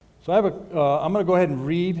So I'm going to go ahead and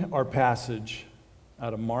read our passage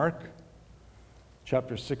out of Mark,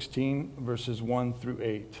 chapter 16, verses 1 through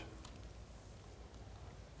 8.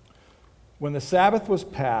 When the Sabbath was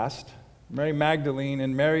past, Mary Magdalene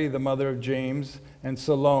and Mary, the mother of James, and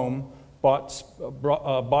Salome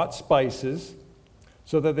bought spices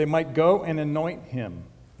so that they might go and anoint him.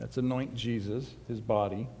 That's anoint Jesus, his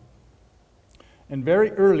body. And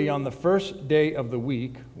very early on the first day of the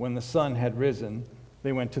week, when the sun had risen,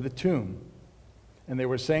 they went to the tomb. And they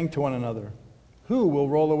were saying to one another, "Who will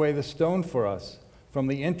roll away the stone for us from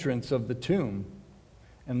the entrance of the tomb?"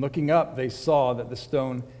 And looking up, they saw that the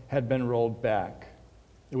stone had been rolled back.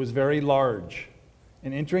 It was very large.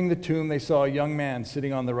 And entering the tomb, they saw a young man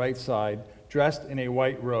sitting on the right side, dressed in a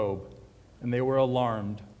white robe. And they were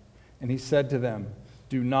alarmed. And he said to them,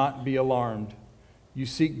 "Do not be alarmed. You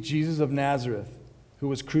seek Jesus of Nazareth, who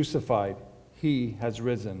was crucified. He has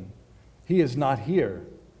risen. He is not here.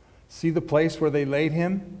 See the place where they laid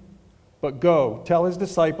him? But go, tell his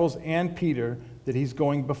disciples and Peter that he's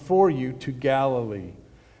going before you to Galilee.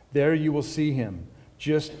 There you will see him,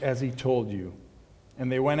 just as he told you." And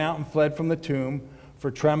they went out and fled from the tomb,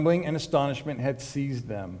 for trembling and astonishment had seized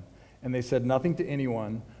them. And they said nothing to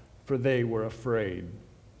anyone, for they were afraid.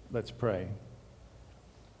 Let's pray.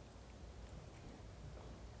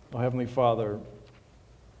 Oh, Heavenly Father,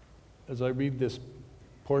 as I read this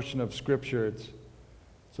portion of Scripture,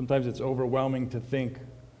 sometimes it's overwhelming to think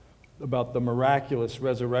about the miraculous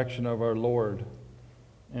resurrection of our Lord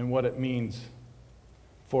and what it means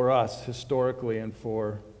for us historically and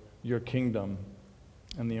for your kingdom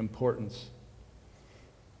and the importance.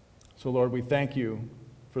 So, Lord, we thank you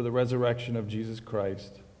for the resurrection of Jesus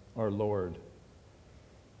Christ, our Lord.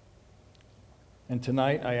 And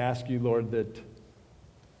tonight I ask you, Lord, that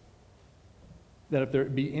if there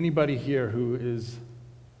be anybody here who is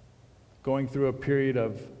going through a period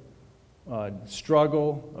of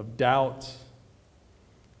struggle, of doubts,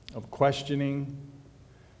 of questioning,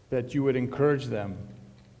 that you would encourage them.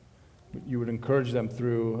 You would encourage them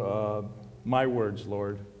through my words,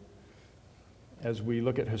 Lord, as we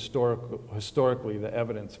look at historically the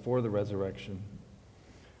evidence for the resurrection.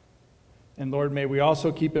 And Lord, may we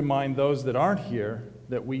also keep in mind those that aren't here,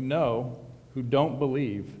 that we know, who don't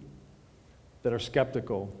believe, that are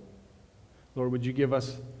skeptical. Lord, would you give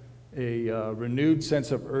us a renewed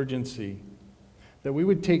sense of urgency, that we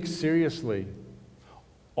would take seriously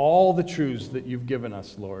all the truths that you've given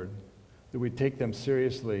us, Lord, that we'd take them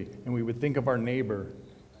seriously, and we would think of our neighbor,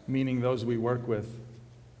 meaning those we work with,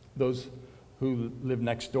 those who live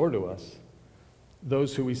next door to us,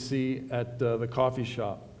 those who we see at the coffee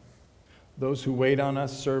shop, those who wait on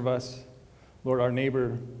us, serve us. Lord, our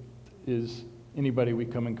neighbor is anybody we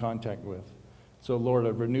come in contact with. So, Lord,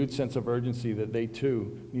 a renewed sense of urgency that they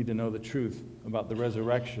too need to know the truth about the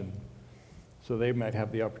resurrection so they might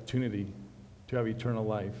have the opportunity to have eternal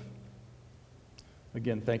life.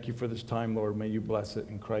 Again, thank you for this time, Lord. May you bless it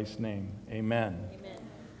in Christ's name. Amen. Amen.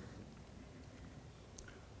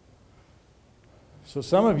 So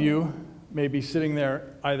some of you may be sitting there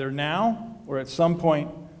either now or at some point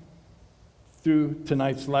through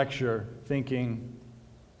tonight's lecture thinking,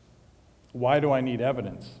 why do I need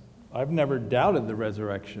evidence? I've never doubted the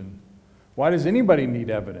resurrection. Why does anybody need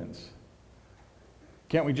evidence?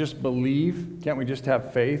 Can't we just believe? Can't we just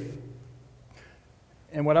have faith?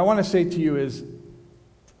 And what I want to say to you is,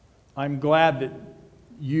 I'm glad that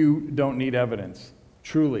you don't need evidence.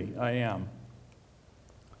 Truly, I am.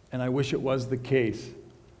 And I wish it was the case.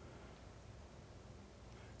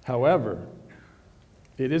 However,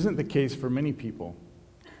 it isn't the case for many people.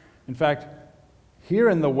 In fact, here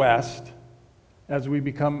in the West, as we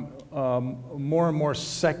become more and more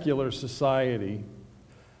secular society,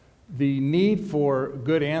 the need for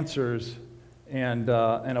good answers and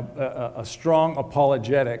a strong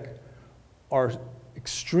apologetic are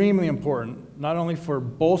extremely important, not only for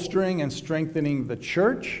bolstering and strengthening the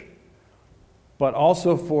church, but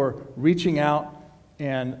also for reaching out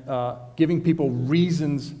and giving people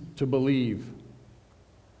reasons to believe.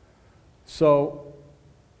 So,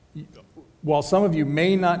 while some of you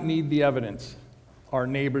may not need the evidence, our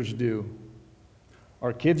neighbors do,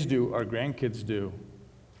 our kids do, our grandkids do.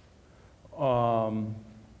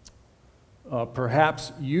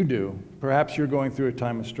 Perhaps you do. Perhaps you're going through a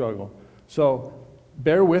time of struggle. So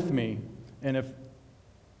bear with me, and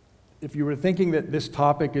if you were thinking that this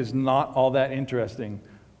topic is not all that interesting,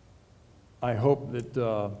 I hope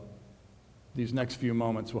that these next few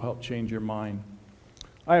moments will help change your mind.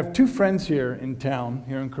 I have two friends here in town,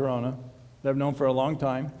 here in Corona, that I've known for a long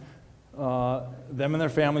time. Them and their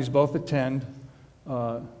families both attend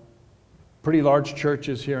pretty large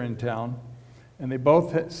churches here in town. and they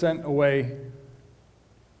both had sent away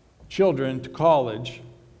children to college,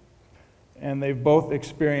 and they've both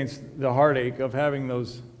experienced the heartache of having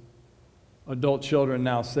those adult children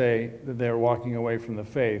now say that they're walking away from the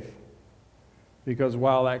faith, because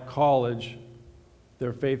while at college,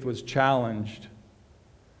 their faith was challenged,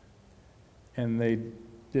 and they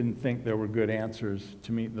didn't think there were good answers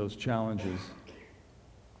to meet those challenges.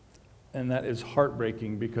 And that is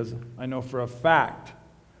heartbreaking, because I know for a fact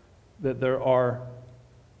that there are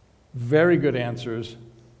very good answers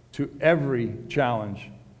to every challenge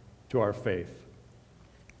to our faith.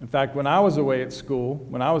 In fact, when I was away at school,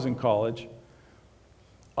 when I was in college,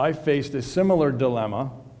 I faced a similar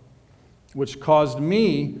dilemma, which caused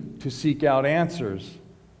me to seek out answers,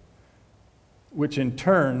 which in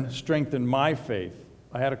turn strengthened my faith.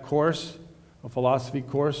 I had a philosophy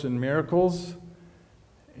course in miracles,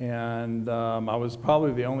 and I was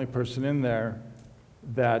probably the only person in there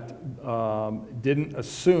that didn't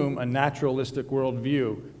assume a naturalistic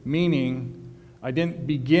worldview, meaning I didn't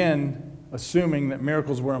begin assuming that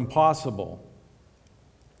miracles were impossible.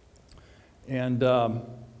 And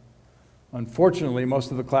unfortunately, most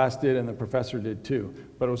of the class did, and the professor did too.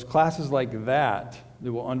 But it was classes like that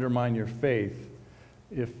that will undermine your faith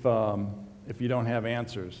if you don't have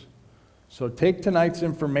answers. So take tonight's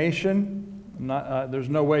information. There's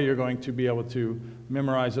no way you're going to be able to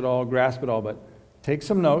memorize it all, grasp it all, but take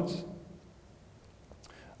some notes.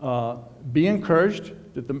 Be encouraged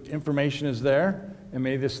that the information is there, and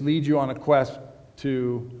may this lead you on a quest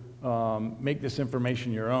to make this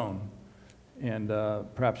information your own. And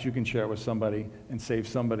perhaps you can share it with somebody and save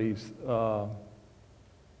somebody's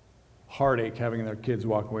heartache having their kids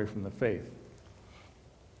walk away from the faith.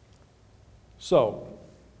 So,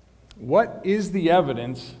 what is the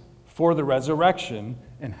evidence for the resurrection,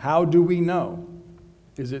 and how do we know?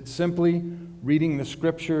 Is it simply reading the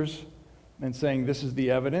scriptures and saying this is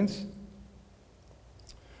the evidence?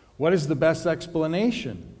 What is the best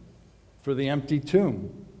explanation for the empty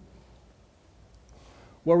tomb?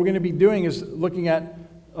 What we're going to be doing is looking at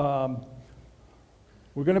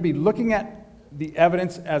the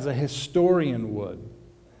evidence as a historian would.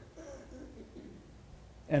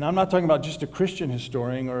 And I'm not talking about just a Christian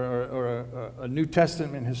historian or a New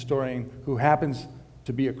Testament historian who happens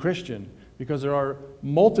to be a Christian, because there are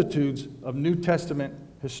multitudes of New Testament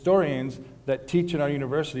historians that teach in our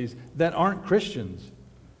universities that aren't Christians.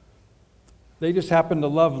 They just happen to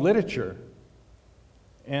love literature,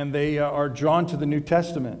 and they are drawn to the New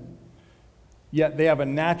Testament. Yet they have a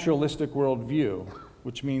naturalistic worldview,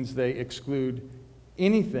 which means they exclude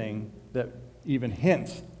anything that even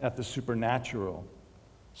hints at the supernatural.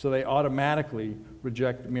 So they automatically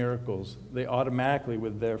reject miracles. They automatically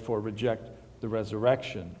would therefore reject the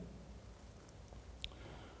resurrection.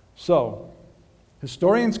 So,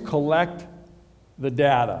 historians collect the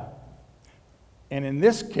data. And in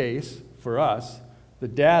this case, for us, the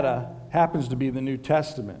data happens to be the New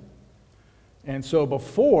Testament. And so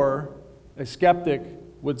before a skeptic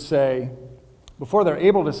would say, before they're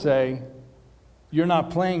able to say, you're not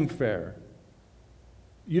playing fair,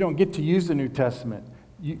 you don't get to use the New Testament,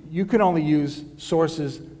 you can only use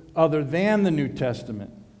sources other than the New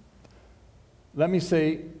Testament. Let me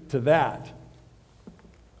say to that,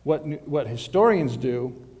 what historians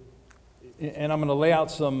do, and I'm going to lay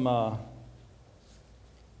out some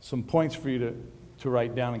points for you to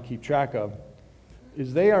write down and keep track of,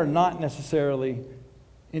 is they are not necessarily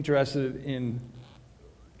interested in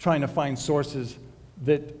trying to find sources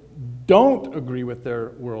that don't agree with their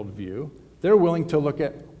worldview. They're willing to look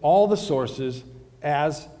at all the sources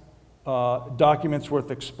as documents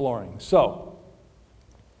worth exploring. So,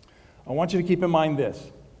 I want you to keep in mind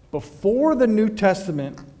this. Before the New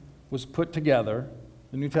Testament was put together,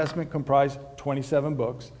 the New Testament comprised 27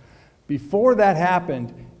 books. Before that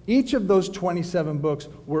happened, each of those 27 books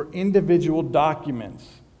were individual documents.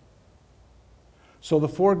 So the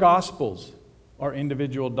 4 Gospels are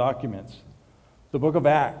individual documents. The book of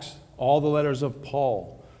Acts, all the letters of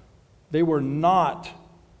Paul, they were not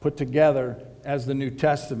put together as the New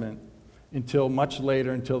Testament until much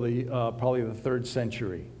later, until probably the 3rd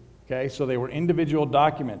century. Okay, so they were individual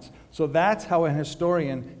documents. So that's how a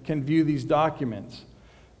historian can view these documents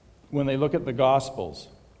when they look at the Gospels.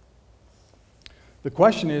 The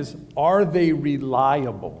question is, are they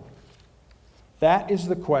reliable? That is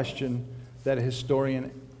the question that a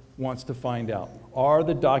historian wants to find out. Are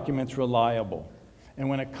the documents reliable? And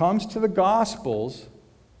when it comes to the Gospels,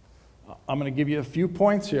 I'm going to give you a few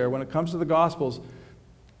points here. When it comes to the Gospels,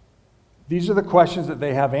 these are the questions that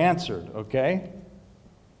they have answered, okay?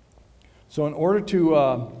 So in order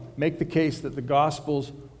to make the case that the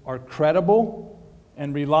Gospels are credible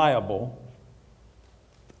and reliable,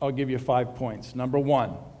 I'll give you 5 points. Number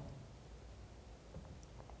one,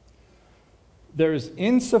 there is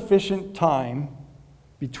insufficient time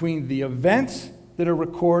between the events that are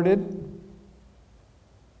recorded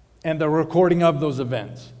and the recording of those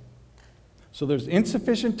events. So there's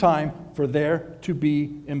insufficient time for there to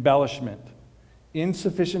be embellishment,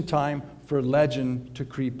 insufficient time for legend to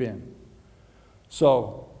creep in.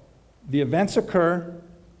 So the events occur,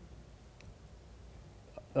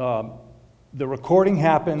 the recording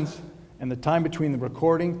happens, and the time between the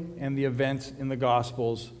recording and the events in the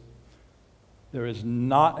Gospels, there is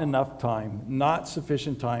not enough time, not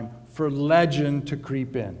sufficient time for legend to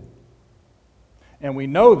creep in. And we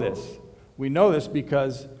know this. We know this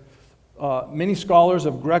because many scholars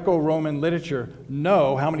of Greco-Roman literature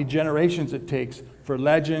know how many generations it takes for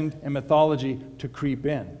legend and mythology to creep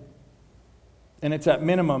in. And it's at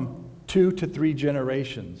minimum 2 to 3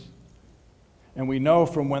 generations. And we know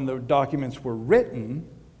from when the documents were written,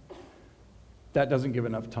 that doesn't give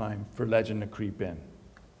enough time for legend to creep in.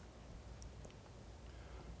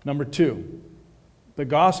 Number 2, the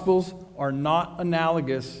Gospels are not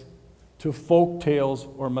analogous to folk tales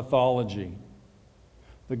or mythology.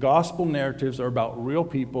 The Gospel narratives are about real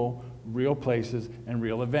people, real places, and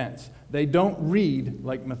real events. They don't read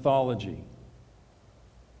like mythology.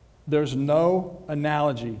 There's no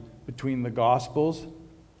analogy between the Gospels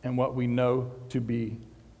and what we know to be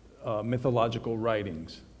mythological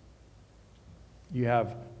writings. You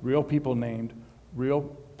have real people named, real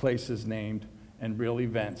places named, and real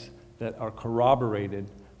events that are corroborated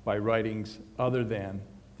by writings other than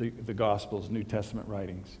the Gospels, New Testament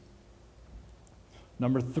writings.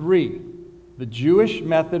 Number 3, the Jewish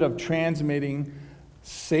method of transmitting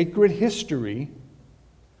sacred history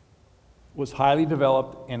was highly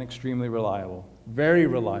developed and extremely reliable. Very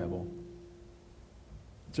reliable.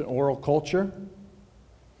 It's an oral culture.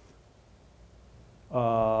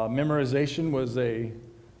 Memorization was a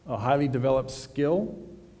highly developed skill.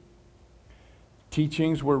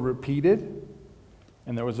 Teachings were repeated,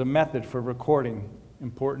 and there was a method for recording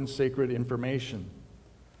important sacred information.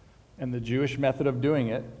 And the Jewish method of doing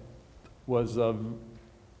it was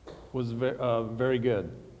very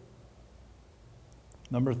good.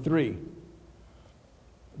 Number 3,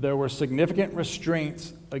 there were significant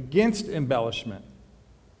restraints against embellishment.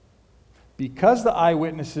 Because the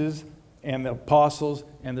eyewitnesses and the apostles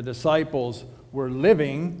and the disciples were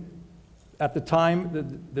living at the time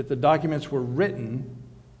that the documents were written,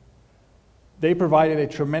 they provided a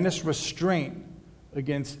tremendous restraint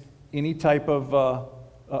against any type of,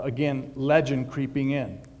 legend creeping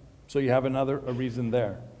in. So you have a reason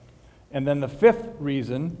there. And then the 5th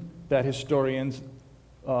reason that historians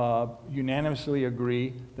unanimously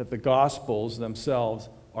agree that the Gospels themselves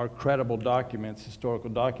are credible documents, historical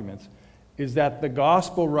documents, is that the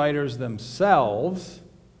Gospel writers themselves,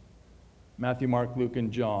 Matthew, Mark, Luke,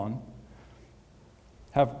 and John,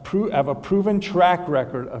 have a proven track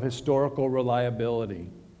record of historical reliability.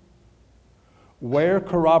 Where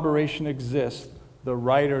corroboration exists, the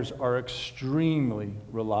writers are extremely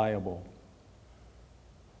reliable.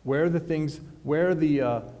 Where the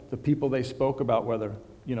people they spoke about, whether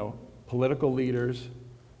political leaders,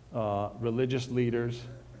 religious leaders,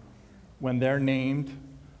 when they're named,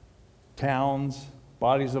 towns,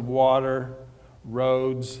 bodies of water,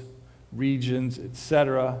 roads, regions,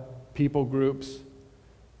 etc., people groups,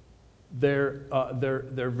 they're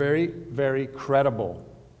very, very credible.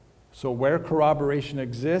 So where corroboration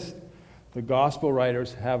exists, the Gospel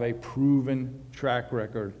writers have a proven track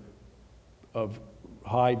record of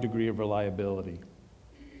high degree of reliability.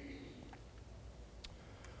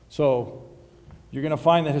 So you're going to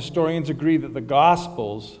find that historians agree that the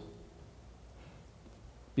Gospels,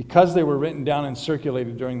 because they were written down and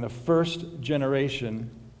circulated during the first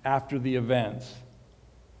generation after the events,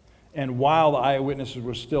 and while the eyewitnesses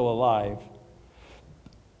were still alive,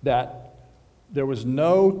 that there was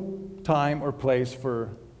no time or place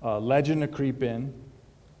for legend to creep in.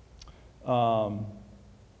 And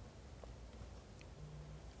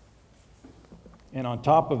on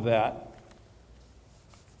top of that,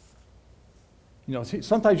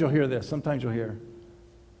 sometimes you'll hear this, sometimes you'll hear,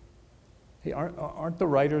 hey, aren't the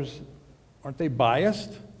writers, aren't they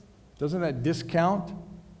biased? Doesn't that discount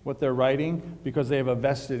what they're writing because they have a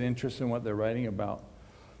vested interest in what they're writing about?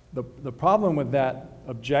 The problem with that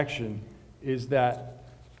objection is that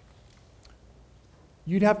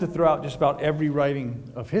you'd have to throw out just about every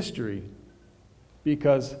writing of history,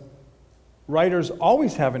 because writers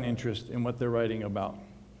always have an interest in what they're writing about.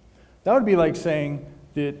 That would be like saying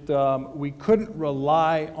that we couldn't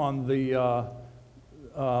rely on the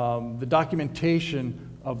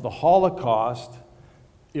documentation of the Holocaust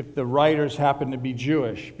if the writers happen to be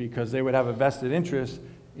Jewish, because they would have a vested interest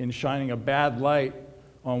in shining a bad light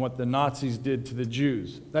on what the Nazis did to the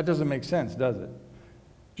Jews. That doesn't make sense, does it?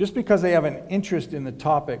 Just because they have an interest in the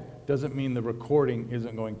topic doesn't mean the recording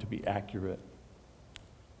isn't going to be accurate.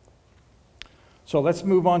 So let's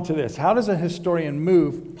move on to this. How does a historian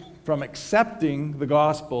move from accepting the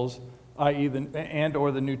Gospels, i.e.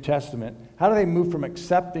 or the New Testament? How do they move from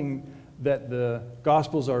accepting that the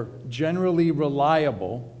Gospels are generally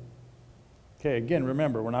reliable? Okay, again,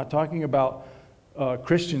 remember, we're not talking about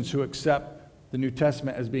Christians who accept the New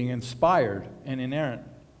Testament as being inspired and inerrant.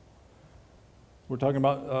 We're talking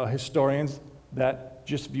about historians that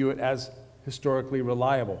just view it as historically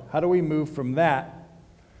reliable. How do we move from that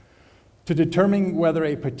to determining whether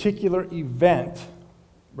a particular event,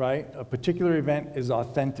 right, a particular event is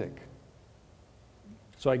authentic?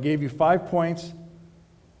 So I gave you 5 points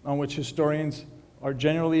on which historians are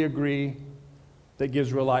generally agree that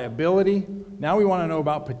gives reliability. Now we want to know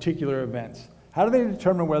about particular events. How do they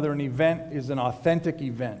determine whether an event is an authentic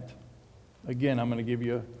event? Again, I'm going to give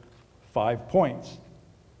you 5 points.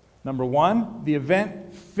 Number 1, the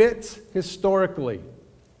event fits historically.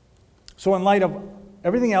 So in light of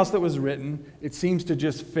everything else that was written, it seems to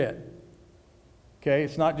just fit. Okay,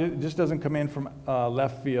 it just doesn't come in from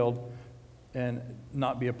left field and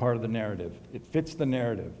not be a part of the narrative. It fits the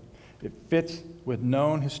narrative. It fits with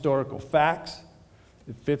known historical facts.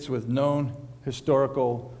 It fits with known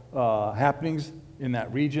historical happenings in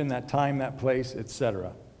that region, that time, that place,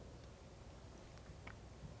 etc.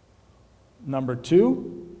 Number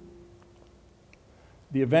 2,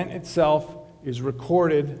 the event itself is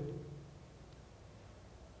recorded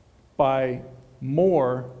by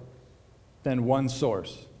more than one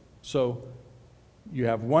source. So you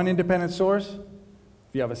have one independent source.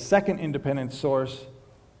 If you have a second independent source,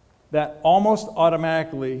 that almost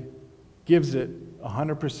automatically gives it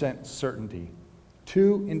 100% certainty.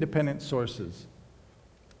 2 independent sources.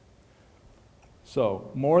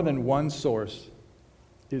 So more than one source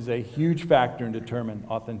is a huge factor in determining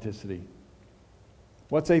authenticity.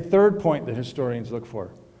 What's a third point that historians look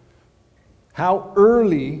for? How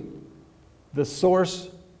early the source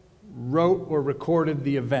wrote or recorded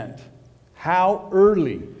the event. How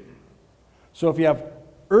early? So if you have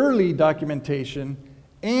early documentation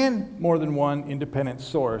and more than one independent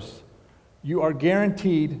source, you are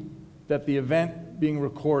guaranteed that the event being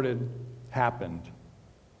recorded happened.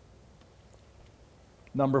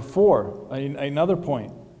 Number 4, another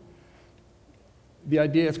point. The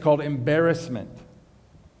idea is called embarrassment.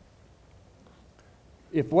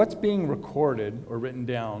 If what's being recorded or written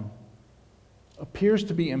down appears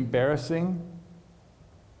to be embarrassing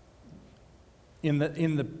in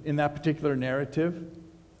that particular narrative,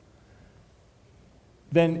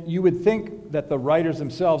 then you would think that the writers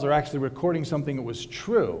themselves are actually recording something that was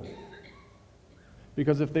true.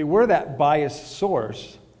 Because if they were that biased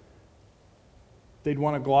source, they'd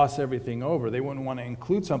want to gloss everything over. They wouldn't want to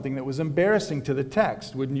include something that was embarrassing to the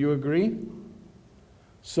text. Wouldn't you agree?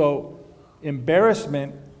 So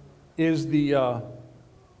embarrassment is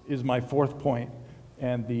my 4th point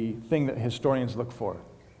and the thing that historians look for.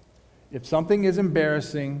 If something is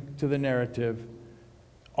embarrassing to the narrative,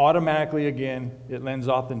 automatically, again, it lends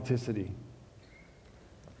authenticity.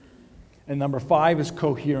 And number 5 is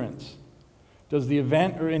coherence. Does the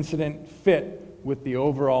event or incident fit with the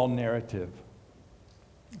overall narrative?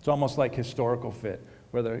 It's almost like historical fit.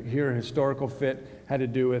 Whether here historical fit had to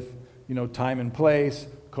do with, time and place,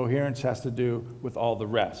 coherence has to do with all the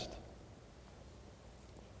rest.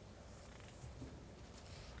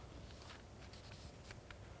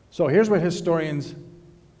 So here's what historians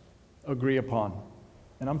agree upon.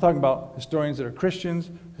 And I'm talking about historians that are Christians,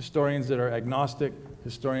 historians that are agnostic,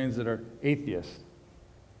 historians that are atheists.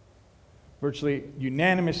 Virtually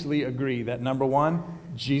unanimously agree that number 1,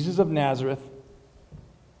 Jesus of Nazareth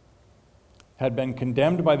had been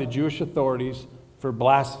condemned by the Jewish authorities for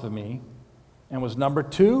blasphemy and was number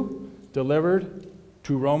 2, delivered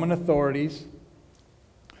to Roman authorities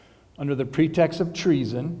under the pretext of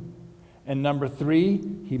treason, and number 3,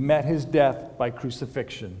 he met his death by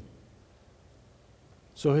crucifixion.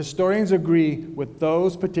 So historians agree with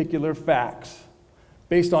those particular facts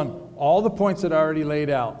based on all the points that I already laid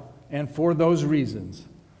out, and for those reasons,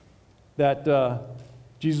 that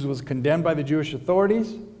Jesus was condemned by the Jewish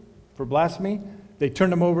authorities for blasphemy. They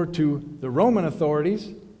turned him over to the Roman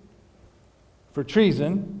authorities for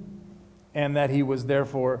treason, and that he was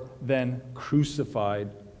therefore then crucified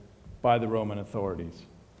by the Roman authorities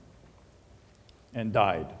and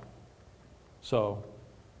died. So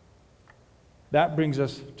that brings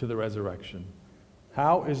us to the resurrection.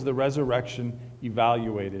 How is the resurrection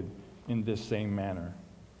evaluated in this same manner?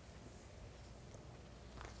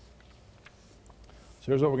 So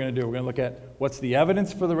here's what we're going to do. We're going to look at what's the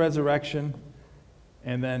evidence for the resurrection,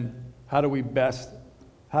 and then how do we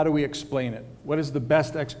explain it? What is the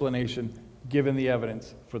best explanation given the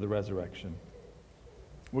evidence for the resurrection?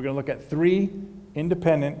 We're going to look at 3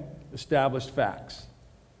 independent, established facts.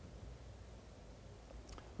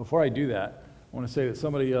 Before I do that, I want to say that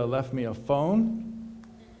somebody left me a phone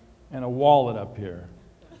and a wallet up here.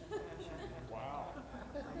 Wow.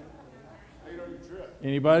 How you doing your trip?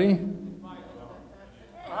 Anybody?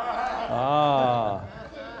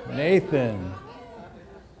 Nathan.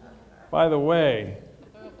 By the way,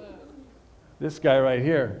 this guy right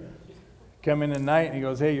here come in tonight and he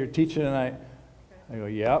goes, "Hey, you're teaching tonight." I go,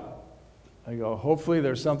 "Yep." I go, "Hopefully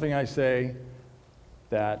there's something I say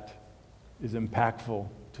that is impactful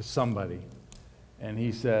to somebody." And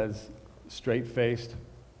he says, straight-faced,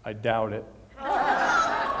 "I doubt it."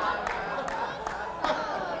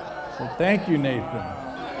 So thank you, Nathan.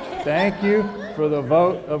 Thank you for the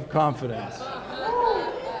vote of confidence.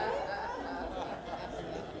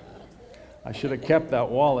 I should have kept that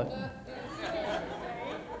wallet.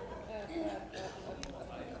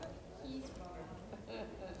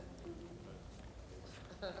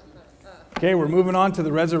 Okay, we're moving on to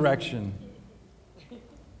the resurrection.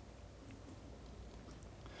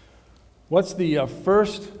 What's the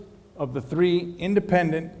first of the 3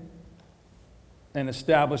 independent and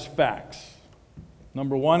established facts?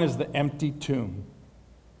 Number 1 is the empty tomb.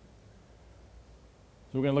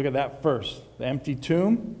 So we're going to look at that first, the empty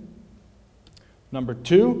tomb. Number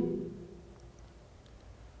 2,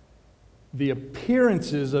 the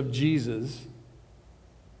appearances of Jesus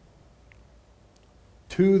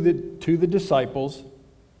to the disciples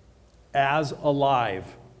as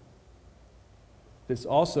alive. This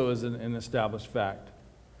also is an established fact.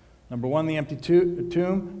 Number 1, the empty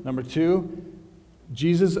tomb. Number 2,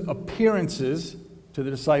 Jesus' appearances to the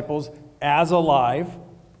disciples as alive.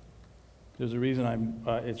 There's a reason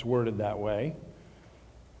it's worded that way.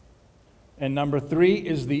 And number 3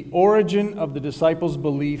 is the origin of the disciples'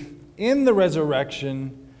 belief in the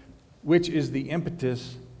resurrection, which is the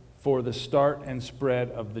impetus for the start and spread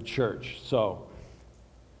of the church. So,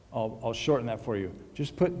 I'll shorten that for you.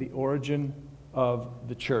 Just put the origin of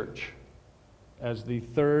the church as the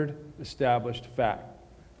 3rd established fact.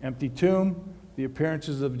 Empty tomb, the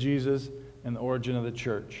appearances of Jesus, and the origin of the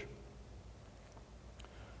church.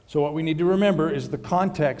 So what we need to remember is the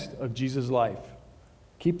context of Jesus' life.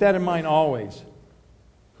 Keep that in mind always.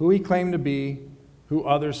 Who he claimed to be, who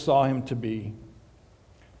others saw him to be.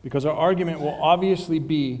 Because our argument will obviously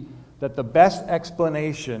be that the best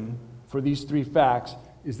explanation for these 3 facts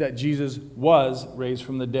is that Jesus was raised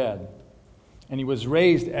from the dead. And he was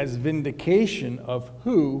raised as vindication of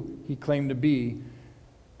who he claimed to be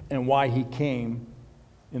and why he came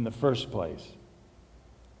in the first place.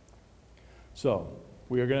 So,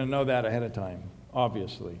 we are going to know that ahead of time,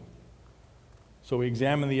 obviously. So we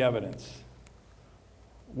examine the evidence.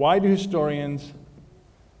 Why do historians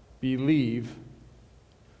believe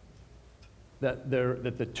that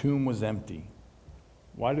the tomb was empty?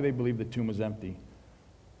 Why do they believe the tomb was empty?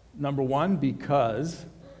 Number 1, because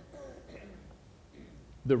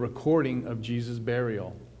the recording of Jesus'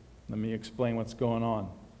 burial. Let me explain what's going on.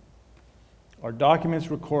 Our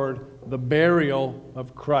documents record the burial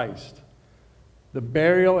of Christ. The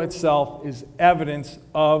burial itself is evidence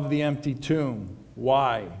of the empty tomb.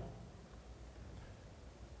 Why?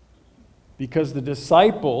 Because the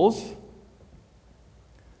disciples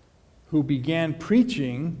who began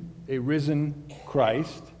preaching a risen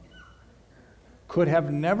Christ could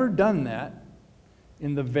have never done that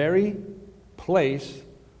in the very place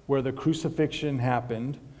where the crucifixion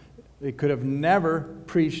happened. They could have never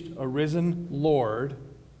preached a risen Lord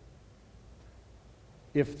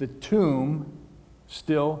if the tomb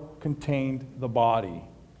still contained the body.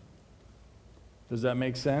 Does that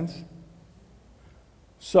make sense?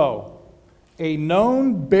 So, a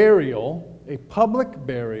known burial, a public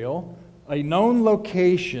burial, a known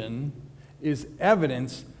location is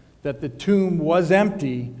evidence that the tomb was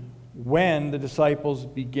empty when the disciples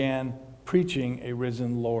began preaching a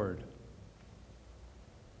risen Lord.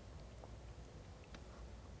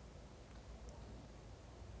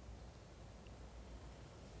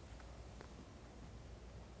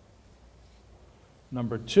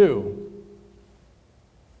 Number 2,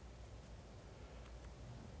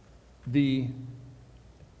 the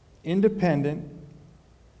independent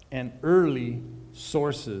and early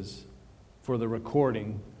sources for the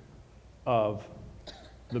recording of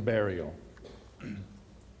the burial.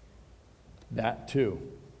 That too.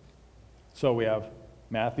 So we have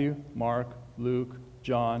Matthew, Mark, Luke,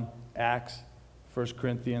 John, Acts, 1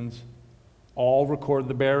 Corinthians, all record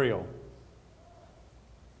the burial.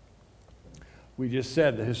 We just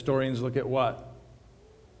said the historians look at what?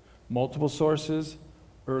 Multiple sources,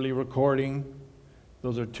 early recording.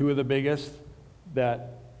 Those are two of the biggest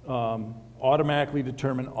that automatically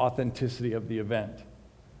determine authenticity of the event.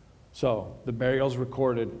 So the burial's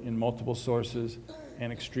recorded in multiple sources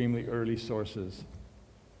and extremely early sources.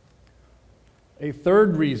 A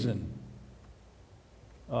third reason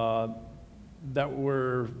that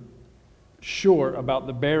we're sure about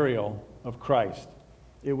the burial of Christ,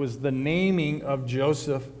 it was the naming of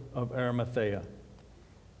Joseph of Arimathea.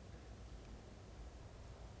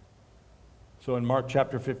 So in Mark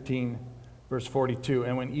chapter 15, verse 42,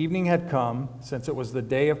 and when evening had come, since it was the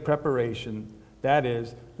day of preparation, that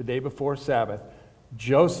is, the day before Sabbath,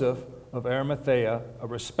 Joseph of Arimathea, a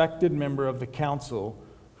respected member of the council,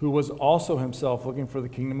 who was also himself looking for the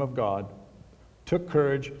kingdom of God, took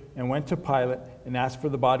courage and went to Pilate and asked for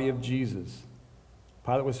the body of Jesus.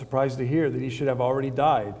 Pilate was surprised to hear that he should have already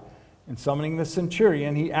died. And summoning the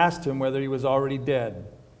centurion, he asked him whether he was already dead.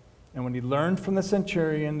 And when he learned from the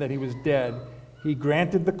centurion that he was dead, he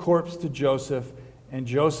granted the corpse to Joseph, and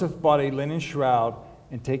Joseph bought a linen shroud,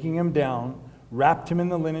 and taking him down, wrapped him in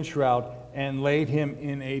the linen shroud, and laid him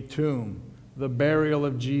in a tomb. The burial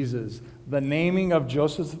of Jesus. The naming of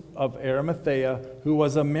Joseph of Arimathea, who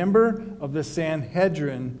was a member of the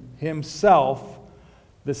Sanhedrin himself,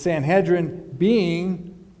 the Sanhedrin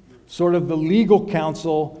being sort of the legal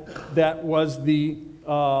council that was the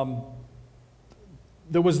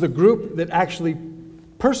group that actually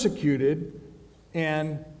persecuted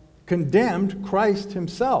and condemned Christ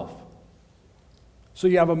himself. So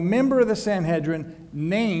you have a member of the Sanhedrin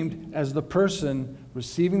named as the person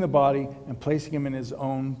receiving the body and placing him in his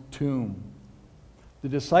own tomb. The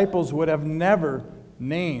disciples would have never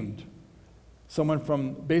named someone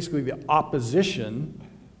from basically the opposition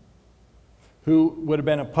who would have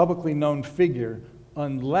been a publicly known figure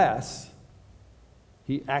unless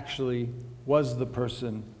he actually was the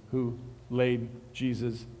person who laid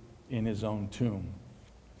Jesus in his own tomb.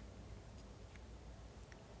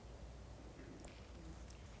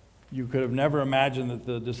 You could have never imagined that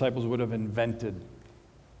the disciples would have invented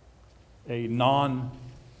a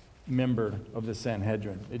non-member of the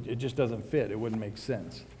Sanhedrin. It just doesn't fit. It wouldn't make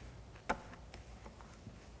sense.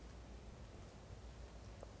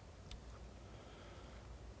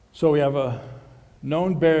 So we have a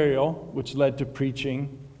known burial, which led to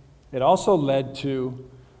preaching. It also led to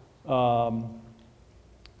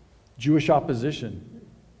Jewish opposition.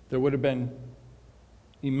 There would have been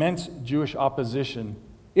immense Jewish opposition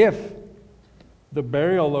if the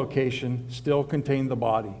burial location still contained the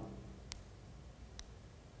body.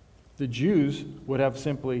 The Jews would have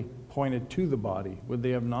simply pointed to the body, would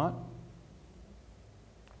they have not?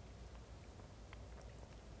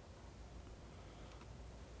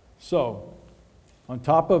 So, on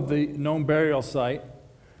top of the known burial site,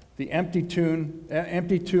 the empty tomb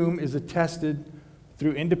is attested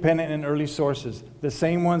through independent and early sources. The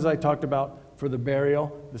same ones I talked about for the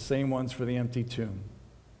burial, the same ones for the empty tomb.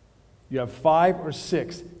 You have 5 or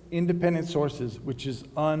 6 independent sources, which is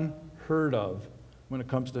unheard of when it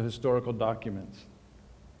comes to historical documents.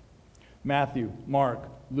 Matthew, Mark,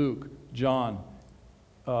 Luke, John,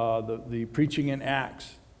 the preaching in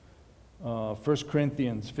Acts, 1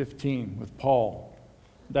 Corinthians 15 with Paul.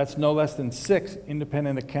 That's no less than 6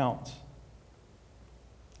 independent accounts.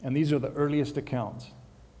 And these are the earliest accounts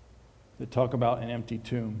that talk about an empty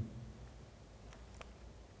tomb.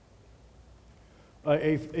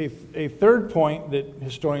 A third point that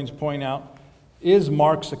historians point out is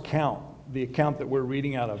Mark's account, the account that we're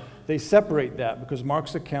reading out of. They separate that because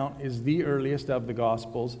Mark's account is the earliest of the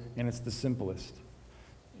Gospels and it's the simplest.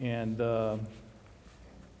 And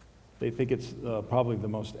they think it's probably the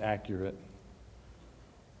most accurate.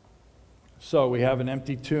 So we have an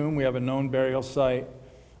empty tomb, we have a known burial site,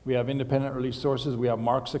 we have independent early sources, we have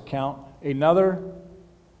Mark's account. Another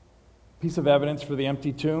piece of evidence for the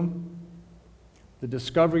empty tomb, the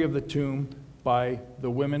discovery of the tomb by the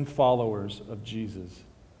women followers of Jesus.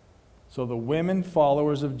 So the women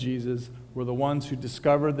followers of Jesus were the ones who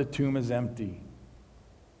discovered the tomb is empty.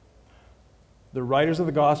 The writers of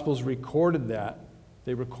the Gospels recorded that.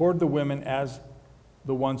 They record the women as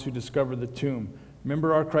the ones who discovered the tomb.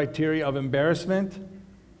 Remember our criteria of embarrassment?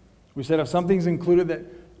 We said if something's included that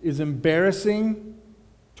is embarrassing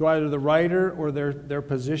to either the writer or their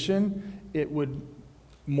position, it would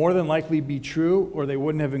more than likely be true or they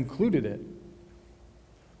wouldn't have included it.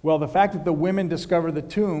 Well, the fact that the women discovered the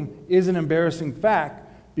tomb is an embarrassing fact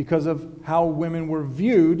because of how women were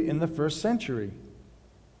viewed in the first century.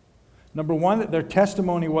 Number one, that their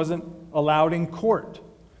testimony wasn't allowed in court.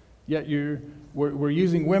 Yet we're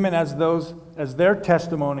using women as their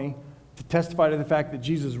testimony to testify to the fact that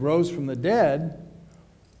Jesus rose from the dead,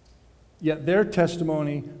 yet their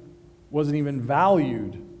testimony wasn't even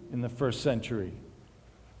valued in the first century.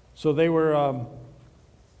 So they were,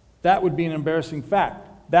 that would be an embarrassing fact.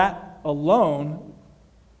 That alone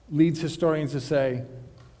leads historians to say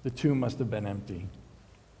the tomb must have been empty.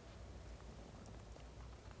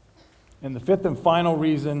 And the fifth and final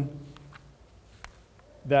reason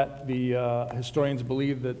that the historians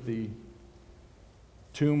believe that the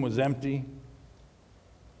tomb was empty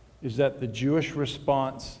is that the Jewish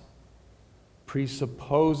response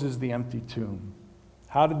presupposes the empty tomb.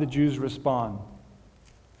 How did the Jews respond?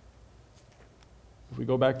 If we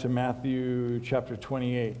go back to Matthew chapter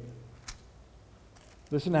 28,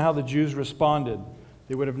 listen to how the Jews responded.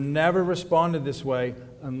 They would have never responded this way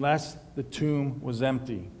unless the tomb was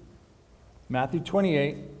empty. Matthew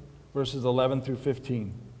 28, verses 11 through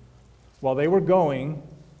 15. While they were going,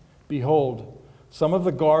 behold, some of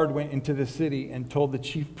the guard went into the city and told the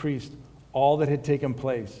chief priest all that had taken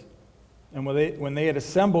place. And when they had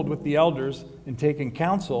assembled with the elders and taken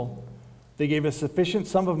counsel, they gave a sufficient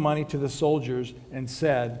sum of money to the soldiers and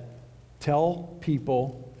said, "Tell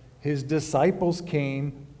people, his disciples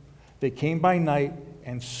came. They came by night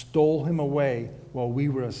and stole him away while we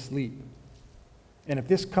were asleep. And if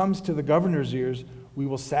this comes to the governor's ears, we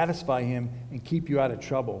will satisfy him and keep you out of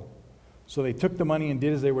trouble." So they took the money and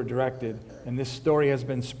did as they were directed, and this story has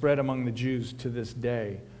been spread among the Jews to this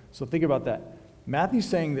day. So think about that. Matthew's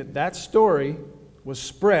saying that that story was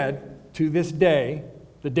spread to this day,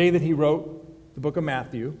 the day that he wrote the book of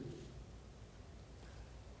Matthew.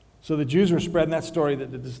 So the Jews were spreading that story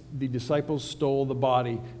that the disciples stole the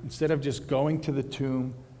body. Instead of just going to the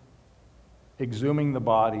tomb, exhuming the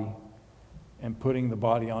body, and putting the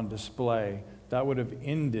body on display, that would have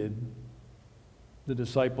ended the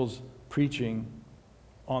disciples' preaching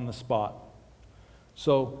on the spot.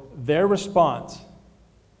 So their response,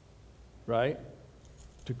 right,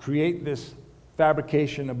 to create this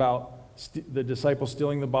fabrication about the disciples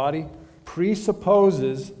stealing the body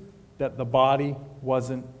presupposes that the body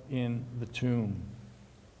wasn't in the tomb.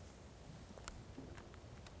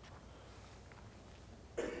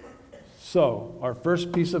 So, our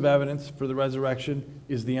first piece of evidence for the resurrection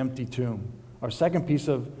is the empty tomb. Our second piece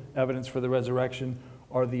of evidence for the resurrection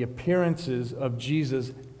are the appearances of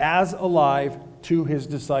Jesus as alive to his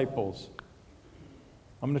disciples.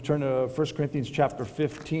 I'm going to turn to 1 Corinthians chapter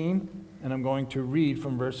 15, and I'm going to read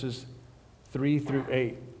from verses 3 through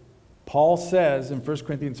 8. Paul says in 1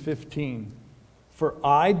 Corinthians 15, "For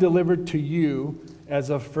I delivered to you as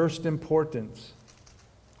of first importance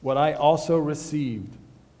what I also received,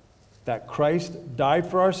 that Christ died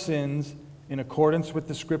for our sins in accordance with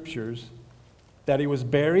the Scriptures, that he was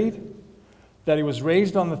buried, that he was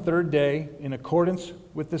raised on the third day in accordance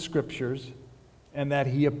with the Scriptures, and that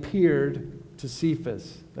he appeared to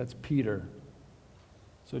Cephas," that's Peter.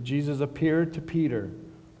 So Jesus appeared to Peter,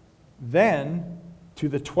 then to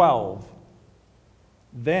the 12.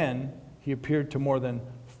 Then he appeared to more than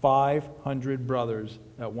 500 brothers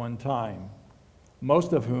at one time,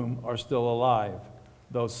 most of whom are still alive,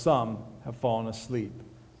 though some have fallen asleep.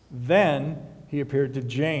 Then he appeared to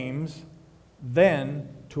James, then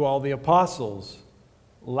to all the apostles.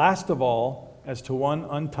 Last of all, as to one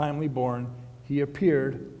untimely born, he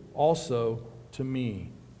appeared also to me.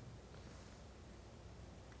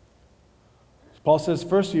 Paul says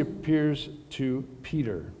first he appears to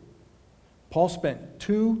Peter. Paul spent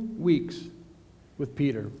 2 weeks with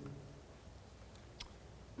Peter.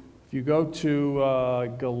 If you go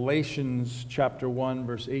to Galatians chapter 1,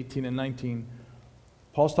 verse 18 and 19,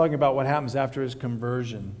 Paul's talking about what happens after his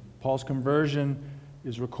conversion. Paul's conversion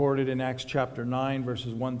is recorded in Acts chapter 9,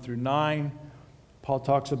 verses 1 through 9. Paul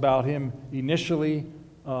talks about him initially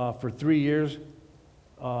for 3 years,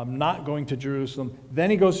 not going to Jerusalem. Then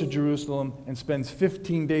he goes to Jerusalem and spends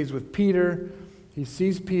 15 days with Peter. He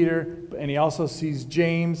sees Peter, and he also sees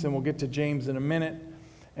James, and we'll get to James in a minute.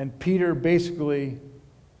 And Peter basically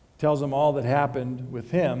tells him all that happened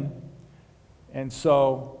with him. And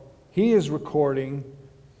so he is recording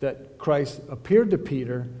that Christ appeared to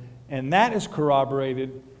Peter, and that is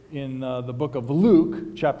corroborated in the book of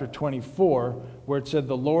Luke, chapter 24, where it said,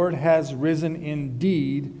 "The Lord has risen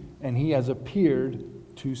indeed, and he has appeared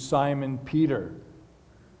to Simon Peter."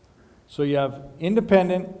 So you have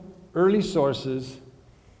independent, early sources,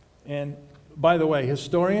 and by the way,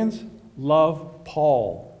 historians love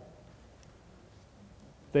Paul.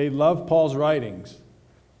 They love Paul's writings.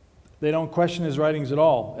 They don't question his writings at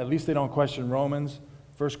all. At least they don't question Romans,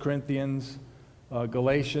 1 Corinthians,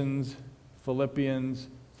 Galatians, Philippians,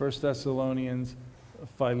 1 Thessalonians,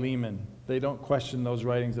 Philemon. They don't question those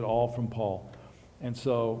writings at all from Paul. And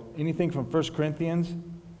so anything from 1 Corinthians,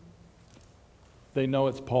 they know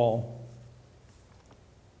it's Paul.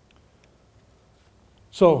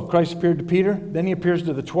 So Christ appeared to Peter, then he appears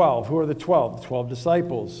to the 12. Who are the 12? The 12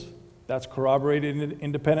 disciples. That's corroborated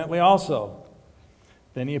independently also.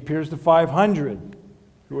 Then he appears to 500.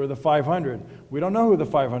 Who are the 500? We don't know who the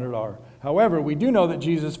 500 are. However, we do know that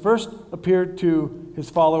Jesus first appeared to his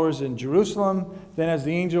followers in Jerusalem. Then, as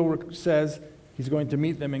the angel says, he's going to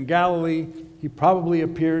meet them in Galilee. He probably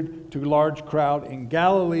appeared to a large crowd in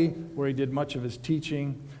Galilee, where he did much of his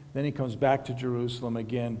teaching. Then he comes back to Jerusalem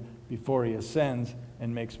again before he ascends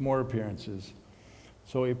and makes more appearances.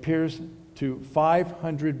 So he appears to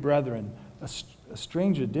 500 brethren. A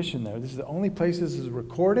strange addition there. This is the only place this is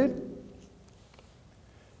recorded.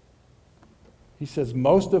 He says,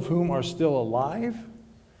 most of whom are still alive.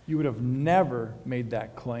 You would have never made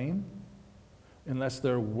that claim unless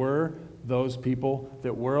there were those people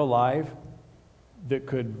that were alive that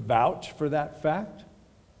could vouch for that fact.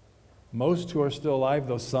 Most who are still alive,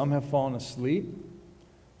 though some have fallen asleep.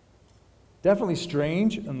 Definitely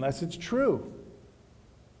strange unless it's true.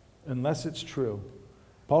 Unless it's true.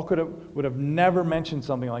 Paul would have never mentioned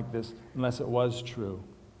something like this unless it was true.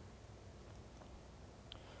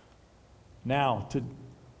 Now, to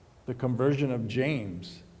the conversion of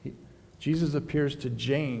James. Jesus appears to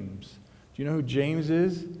James. Do you know who James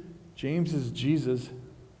is? James is Jesus'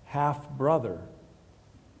 half-brother.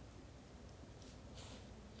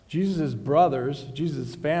 Jesus' brothers,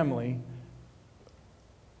 Jesus' family,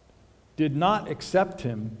 did not accept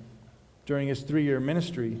him during his 3-year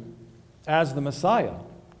ministry as the Messiah.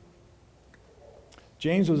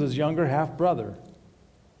 James was his younger half-brother.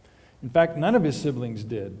 In fact, none of his siblings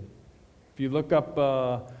did. If you look up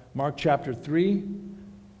Mark chapter 3,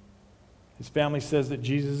 his family says that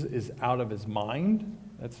Jesus is out of his mind.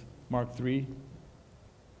 That's Mark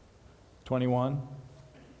 3:21.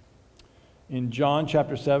 In John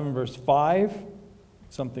chapter 7, verse 5,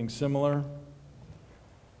 something similar.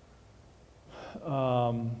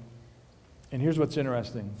 And here's what's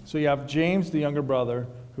interesting. So you have James, the younger brother,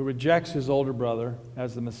 who rejects his older brother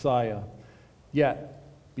as the Messiah. Yet,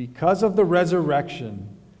 because of the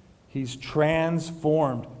resurrection, he's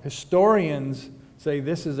transformed. Historians say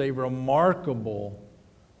this is a remarkable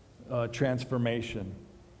transformation.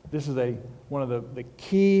 This is one of the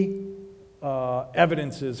key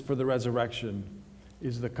evidences for the resurrection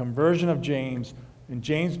is the conversion of James, and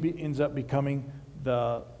James ends up becoming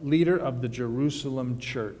the leader of the Jerusalem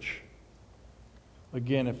church.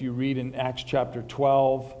 Again, if you read in Acts chapter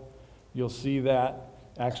 12, you'll see that.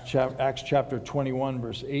 Acts chapter 21,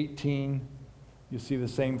 verse 18, you see the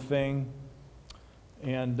same thing.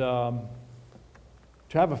 And to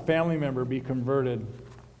have a family member be converted,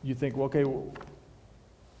 you think, well, okay,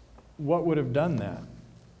 what would have done that?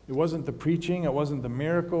 It wasn't the preaching, it wasn't the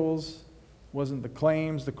miracles, it wasn't the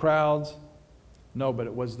claims, the crowds. No, but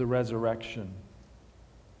it was the resurrection.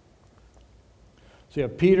 So you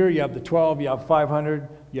have Peter, you have the 12, you have 500,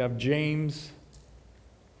 you have James.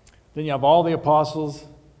 Then you have all the apostles,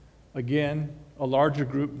 again, a larger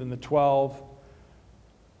group than the 12.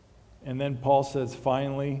 And then Paul says,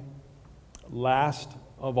 finally, last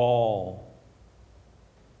of all.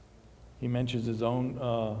 He mentions his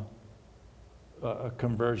own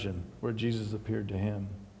conversion where Jesus appeared to him.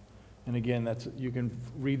 And again, you can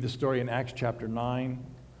read the story in Acts chapter 9,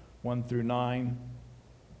 1 through 9.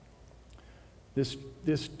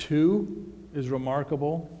 This too is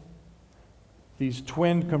remarkable. These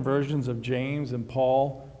twin conversions of James and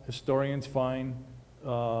Paul, historians find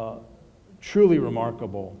truly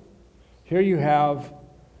remarkable. Here you have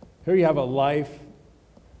a life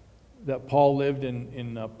that Paul lived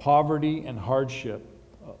in poverty and hardship,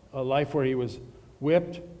 a life where he was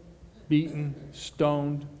whipped, beaten,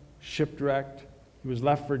 stoned, shipwrecked. He was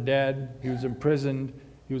left for dead. He was imprisoned.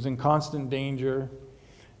 He was in constant danger.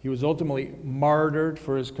 He was ultimately martyred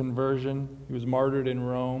for his conversion. He was martyred in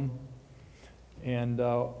Rome. And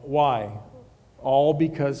why? All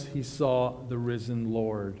because he saw the risen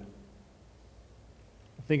Lord.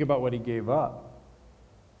 Think about what he gave up.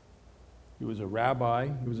 He was a rabbi.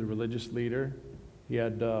 He was a religious leader. He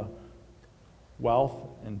had wealth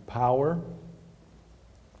and power.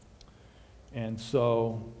 And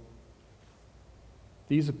so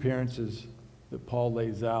these appearances that Paul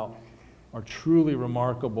lays out are truly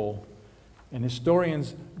remarkable. And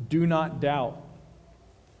historians do not doubt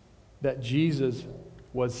that Jesus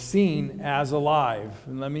was seen as alive.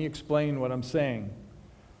 And let me explain what I'm saying.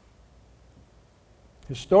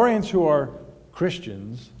 Historians who are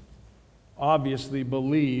Christians obviously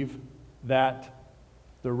believe that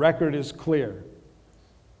the record is clear.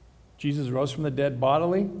 Jesus rose from the dead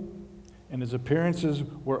bodily, and his appearances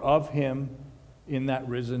were of him in that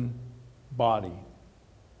risen body.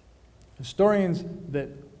 Historians that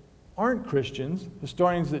aren't Christians,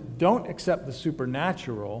 historians that don't accept the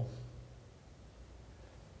supernatural,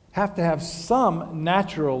 have to have some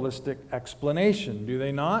naturalistic explanation, do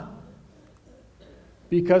they not?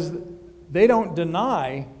 Because they don't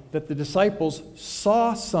deny that the disciples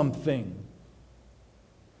saw something.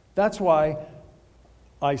 That's why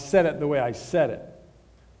I said it the way I said it.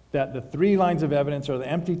 That the three lines of evidence are the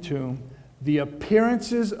empty tomb, the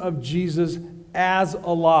appearances of Jesus as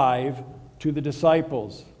alive to the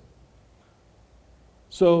disciples.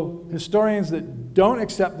 So historians that don't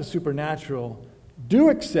accept the supernatural do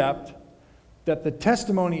accept that the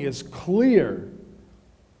testimony is clear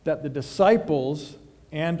that the disciples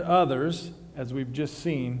and others, as we've just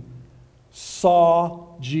seen,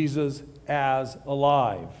 saw Jesus as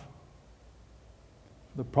alive.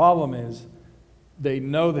 The problem is they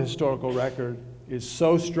know the historical record is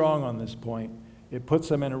so strong on this point, it puts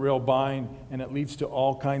them in a real bind and it leads to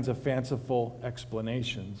all kinds of fanciful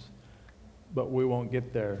explanations. But we won't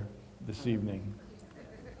get there this evening.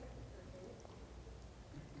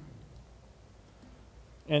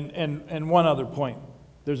 And one other point.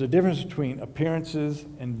 There's a difference between appearances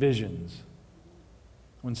and visions.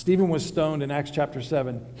 When Stephen was stoned in Acts chapter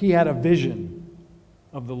 7, he had a vision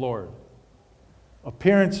of the Lord.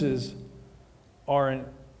 Appearances are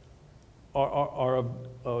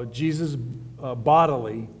of Jesus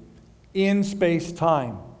bodily in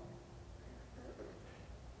space-time.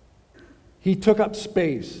 He took up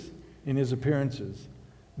space in his appearances.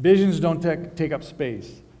 Visions don't take up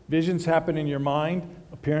space. Visions happen in your mind.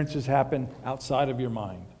 Appearances happen outside of your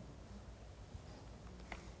mind.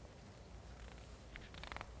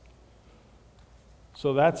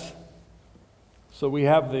 So we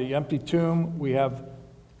have the empty tomb, we have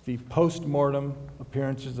the post-mortem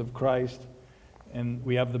appearances of Christ, and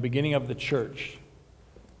we have the beginning of the church,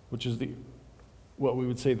 which is what we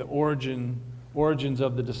would say the origins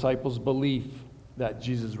of the disciples' belief that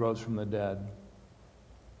Jesus rose from the dead.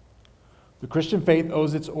 The Christian faith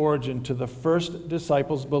owes its origin to the first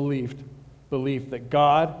disciples' belief that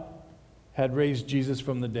God had raised Jesus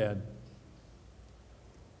from the dead.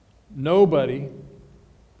 Nobody,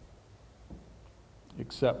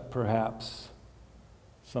 except perhaps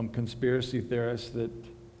some conspiracy theorists that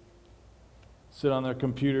sit on their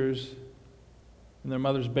computers in their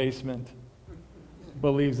mother's basement,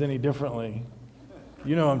 believes any differently.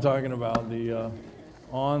 You know what I'm talking about, the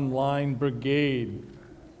online brigade.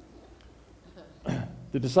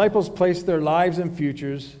 The disciples placed their lives and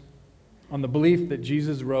futures on the belief that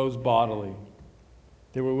Jesus rose bodily.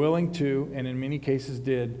 They were willing to, and in many cases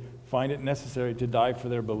did, find it necessary to die for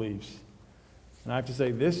their beliefs. And I have to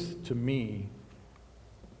say, this, to me,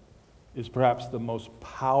 is perhaps the most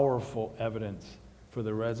powerful evidence for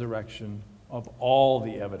the resurrection of all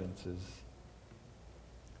the evidences.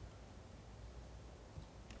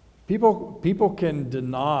 People can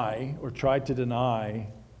deny or try to deny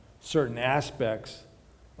certain aspects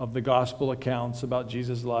of the gospel accounts about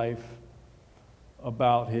Jesus' life,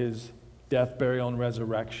 about his death, burial, and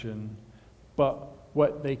resurrection. But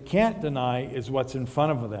what they can't deny is what's in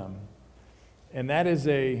front of them. And that is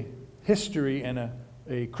a history and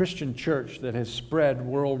a Christian church that has spread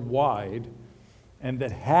worldwide and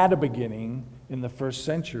that had a beginning in the first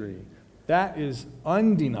century. That is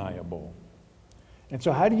undeniable. And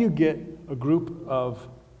so how do you get a group of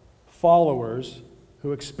followers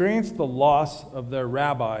who experienced the loss of their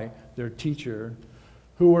rabbi, their teacher,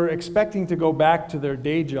 who were expecting to go back to their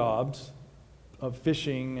day jobs of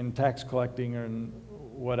fishing and tax collecting and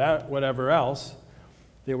whatever else?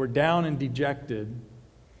 They were down and dejected,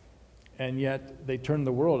 and yet they turned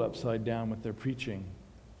the world upside down with their preaching.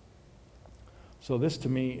 So this, to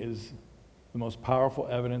me, is the most powerful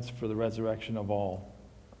evidence for the resurrection of all.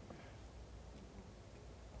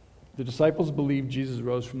 The disciples believed Jesus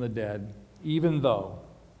rose from the dead, even though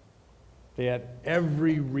they had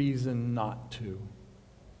every reason not to.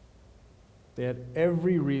 They had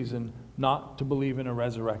every reason not to believe in a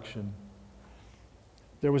resurrection.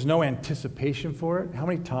 There was no anticipation for it. How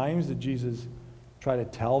many times did Jesus try to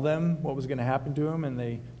tell them what was going to happen to him and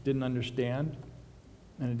they didn't understand?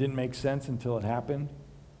 And it didn't make sense until it happened.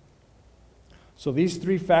 So these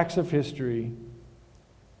three facts of history,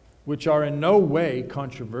 which are in no way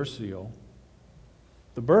controversial.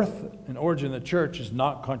 The birth and origin of the church is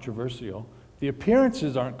not controversial. The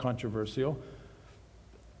appearances aren't controversial.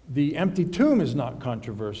 The empty tomb is not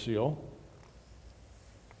controversial.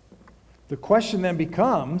 The question then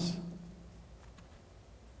becomes,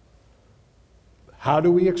 how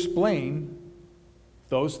do we explain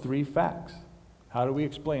those three facts? How do we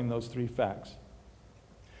explain those three facts?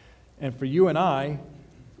 And for you and I,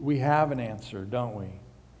 we have an answer, don't we?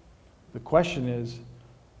 The question is,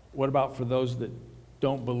 what about for those that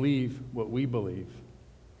don't believe what we believe?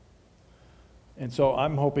 And so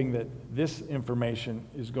I'm hoping that this information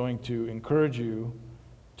is going to encourage you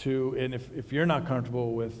to, and if you're not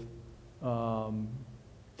comfortable with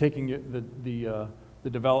taking the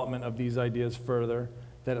development of these ideas further,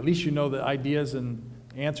 that at least you know the ideas and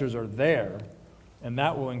answers are there, and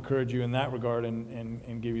that will encourage you in that regard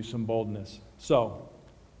and give you some boldness. So,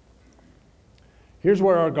 here's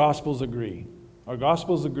where our Gospels agree. Our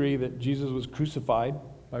Gospels agree that Jesus was crucified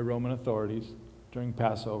by Roman authorities during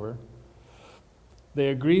Passover. They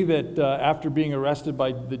agree that after being arrested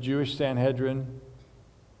by the Jewish Sanhedrin,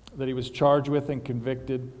 that he was charged with and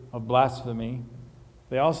convicted of blasphemy.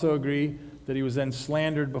 They also agree that he was then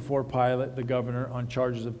slandered before Pilate, the governor, on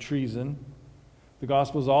charges of treason. The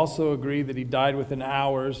Gospels also agree that he died within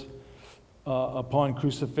hours upon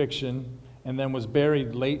crucifixion and then was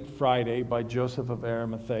buried late Friday by Joseph of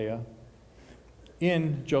Arimathea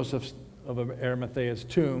in Joseph of Arimathea's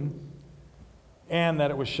tomb, and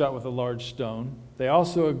that it was shut with a large stone. They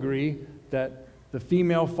also agree that the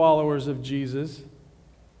female followers of Jesus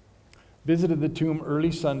visited the tomb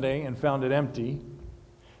early Sunday and found it empty.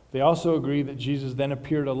 They also agree that Jesus then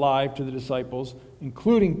appeared alive to the disciples,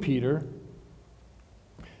 including Peter,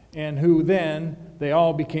 and who then, they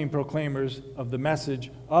all became proclaimers of the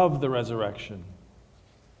message of the resurrection.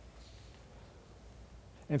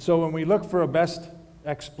 And so when we look for a best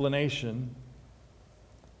explanation,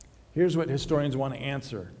 here's what historians want to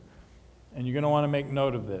answer. And you're going to want to make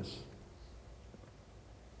note of this.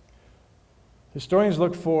 Historians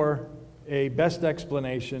look for a best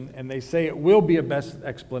explanation, and they say it will be a best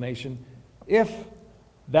explanation if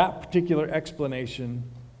that particular explanation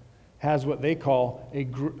has what they call a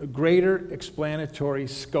greater explanatory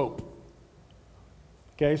scope.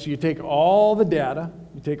 Okay, so you take all the data,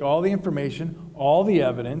 you take all the information, all the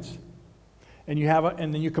evidence, and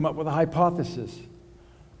and then you come up with a hypothesis.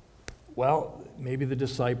 Well, maybe the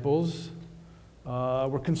disciples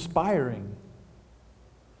were conspiring,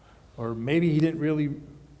 or maybe he didn't really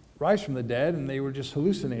rise from the dead and they were just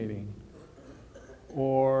hallucinating,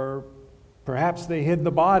 or perhaps they hid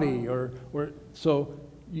the body, so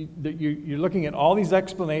you're looking at all these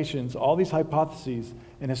explanations, all these hypotheses,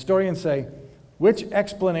 and historians say, which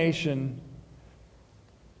explanation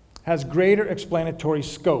has greater explanatory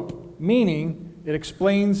scope, meaning it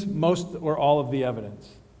explains most or all of the evidence.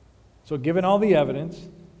 So given all the evidence,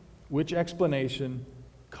 which explanation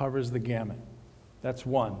covers the gamut? That's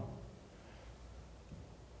one.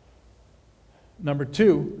 Number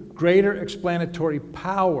two, greater explanatory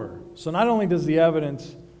power. So not only does the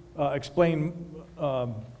evidence explain,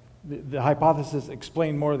 the hypothesis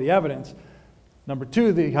explain more of the evidence, number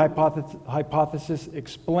two, the hypothesis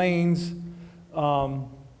explains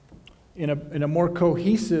in a more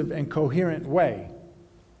cohesive and coherent way.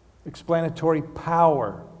 Explanatory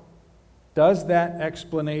power. Does that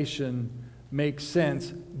explanation make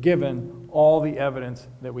sense given all the evidence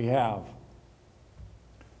that we have?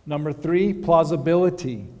 Number three,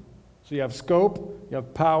 plausibility. So you have scope, you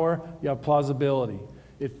have power, you have plausibility.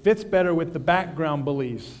 It fits better with the background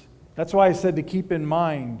beliefs. That's why I said to keep in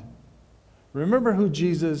mind, remember who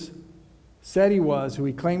Jesus said he was, who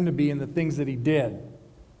he claimed to be, and the things that he did.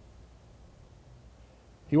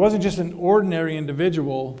 He wasn't just an ordinary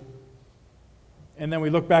individual, and then we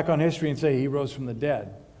look back on history and say he rose from the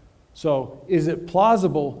dead. So is it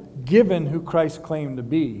plausible, given who Christ claimed to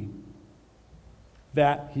be,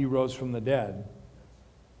 that he rose from the dead?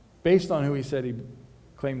 Based on who he said he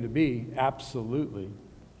claimed to be, absolutely.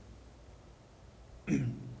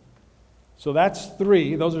 So that's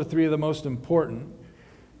three. Those are three of the most important.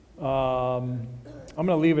 I'm going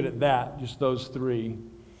to leave it at that, just those three.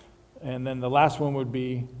 And then the last one would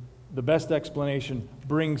be the best explanation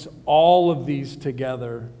brings all of these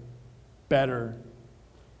together better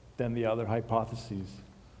than the other hypotheses.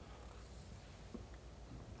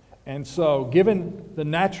 And so, given the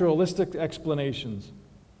naturalistic explanations,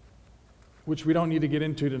 which we don't need to get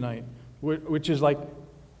into tonight, which is like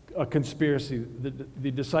a conspiracy,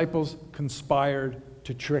 the disciples conspired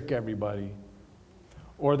to trick everybody,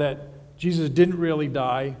 or that Jesus didn't really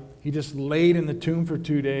die, he just laid in the tomb for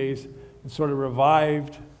 2 days and sort of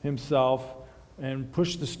revived himself and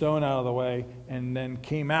pushed the stone out of the way and then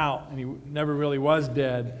came out, and he never really was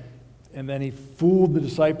dead, and then he fooled the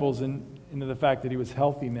disciples into the fact that he was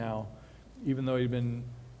healthy now, even though he'd been,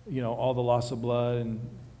 all the loss of blood and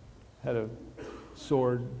had a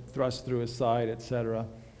sword thrust through his side, etc.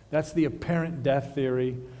 That's the apparent death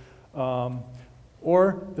theory.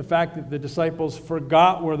 or the fact that the disciples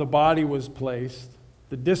forgot where the body was placed,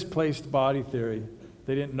 the displaced body theory.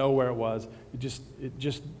 They didn't know where it was. It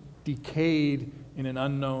just decayed in an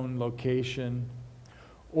unknown location.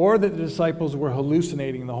 Or that the disciples were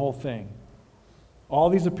hallucinating the whole thing. All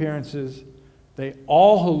these appearances, they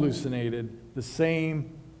all hallucinated the same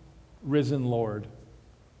risen Lord.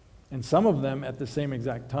 And some of them at the same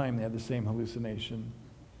exact time, they had the same hallucination.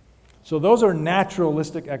 So those are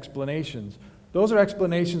naturalistic explanations. Those are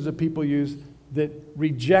explanations that people use that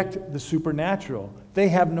reject the supernatural. They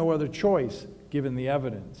have no other choice given the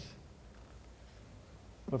evidence.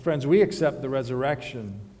 But friends, we accept the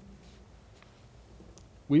resurrection.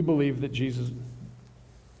 We believe that Jesus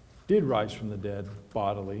did rise from the dead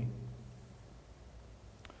bodily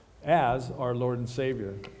as our Lord and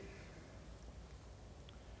Savior.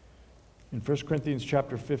 In 1 Corinthians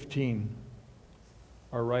chapter 15,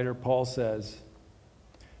 our writer Paul says,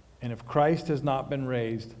 "And if Christ has not been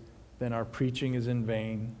raised, then our preaching is in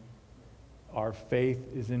vain. Our faith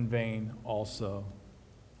is in vain also."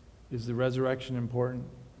 Is the resurrection important?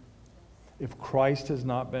 If Christ has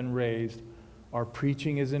not been raised, our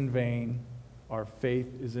preaching is in vain. Our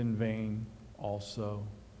faith is in vain also.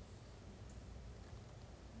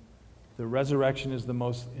 The resurrection is the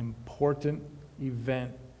most important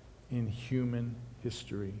event in human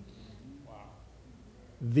history. Wow.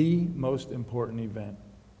 The most important event.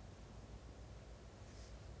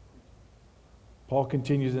 Paul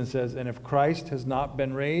continues and says, "And if Christ has not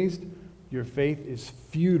been raised, your faith is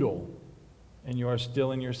futile, and you are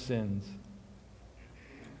still in your sins.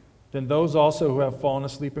 Then those also who have fallen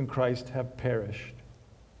asleep in Christ have perished.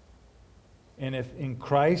 And if in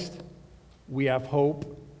Christ we have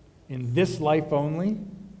hope in this life only,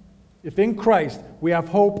 if in Christ we have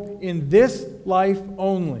hope in this life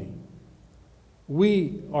only,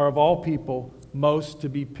 we are of all people most to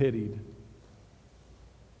be pitied."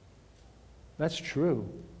 That's true.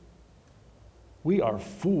 We are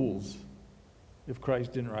fools if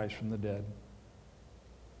Christ didn't rise from the dead.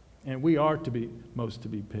 And we are to be most to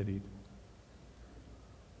be pitied.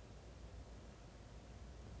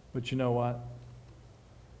 But you know what?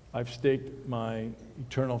 I've staked my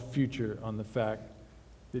eternal future on the fact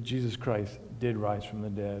that Jesus Christ did rise from the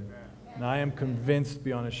dead. And I am convinced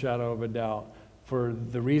beyond a shadow of a doubt, for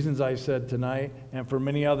the reasons I said tonight and for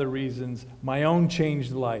many other reasons, my own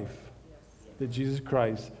changed life, that Jesus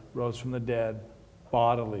Christ rose from the dead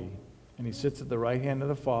bodily. And he sits at the right hand of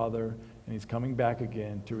the Father, and he's coming back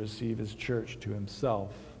again to receive his church to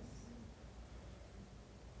himself.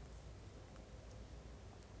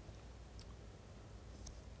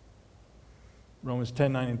 Romans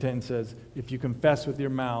 10:9 and 10 says, "If you confess with your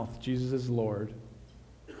mouth Jesus is Lord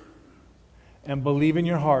and believe in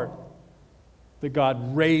your heart that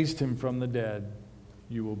God raised him from the dead,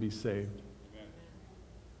 you will be saved."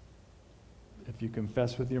 If you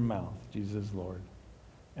confess with your mouth Jesus is Lord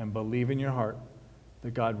and believe in your heart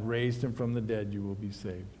that God raised him from the dead, you will be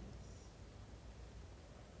saved.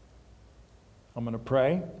 I'm going to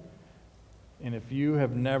pray, and if you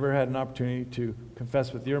have never had an opportunity to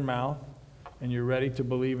confess with your mouth and you're ready to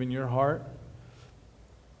believe in your heart,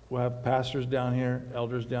 we'll have pastors down here,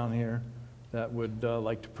 elders down here that would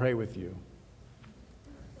like to pray with you.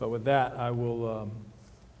 But with that, I will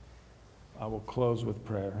close with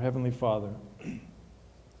prayer. Heavenly Father,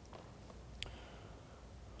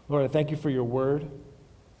 Lord, I thank you for your word.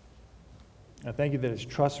 I thank you that it's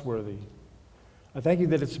trustworthy. I thank you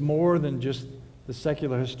that it's more than just the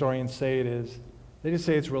secular historians say it is. They just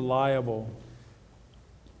say it's reliable.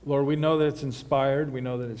 Lord, we know that it's inspired. We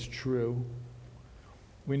know that it's true.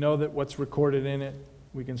 We know that what's recorded in it,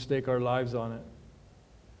 we can stake our lives on it.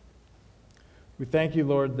 We thank you,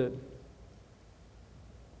 Lord, that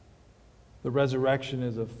the resurrection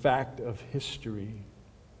is a fact of history.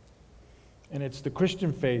 And it's the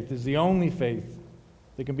Christian faith is the only faith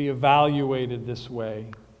that can be evaluated this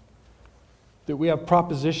way. That we have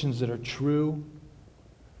propositions that are true,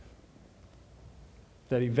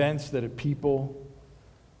 that events, that people,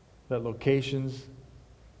 that locations.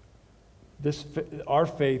 Our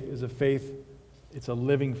faith is a faith, it's a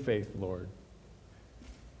living faith, Lord.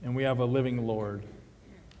 And we have a living Lord.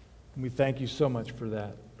 And we thank you so much for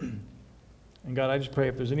that. And God, I just pray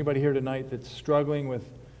if there's anybody here tonight that's struggling with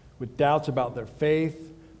doubts about their faith,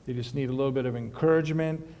 they just need a little bit of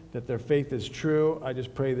encouragement that their faith is true, I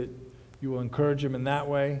just pray that you will encourage them in that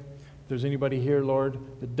way. If there's anybody here, Lord,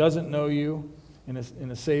 that doesn't know you in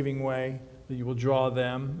a saving way, that you will draw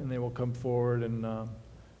them and they will come forward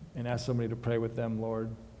and ask somebody to pray with them, Lord.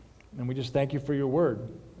 And we just thank you for your word.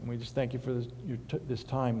 And we just thank you for this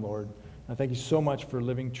time, Lord. I thank you so much for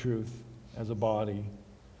living truth as a body.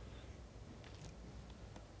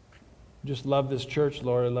 Just love this church,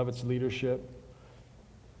 Lord. I love its leadership,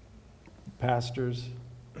 pastors.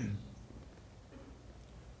 I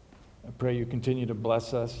pray you continue to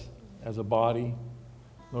bless us as a body,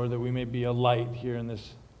 Lord, that we may be a light here in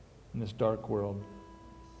this dark world.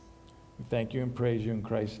 We thank you and praise you in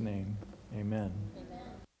Christ's name. Amen.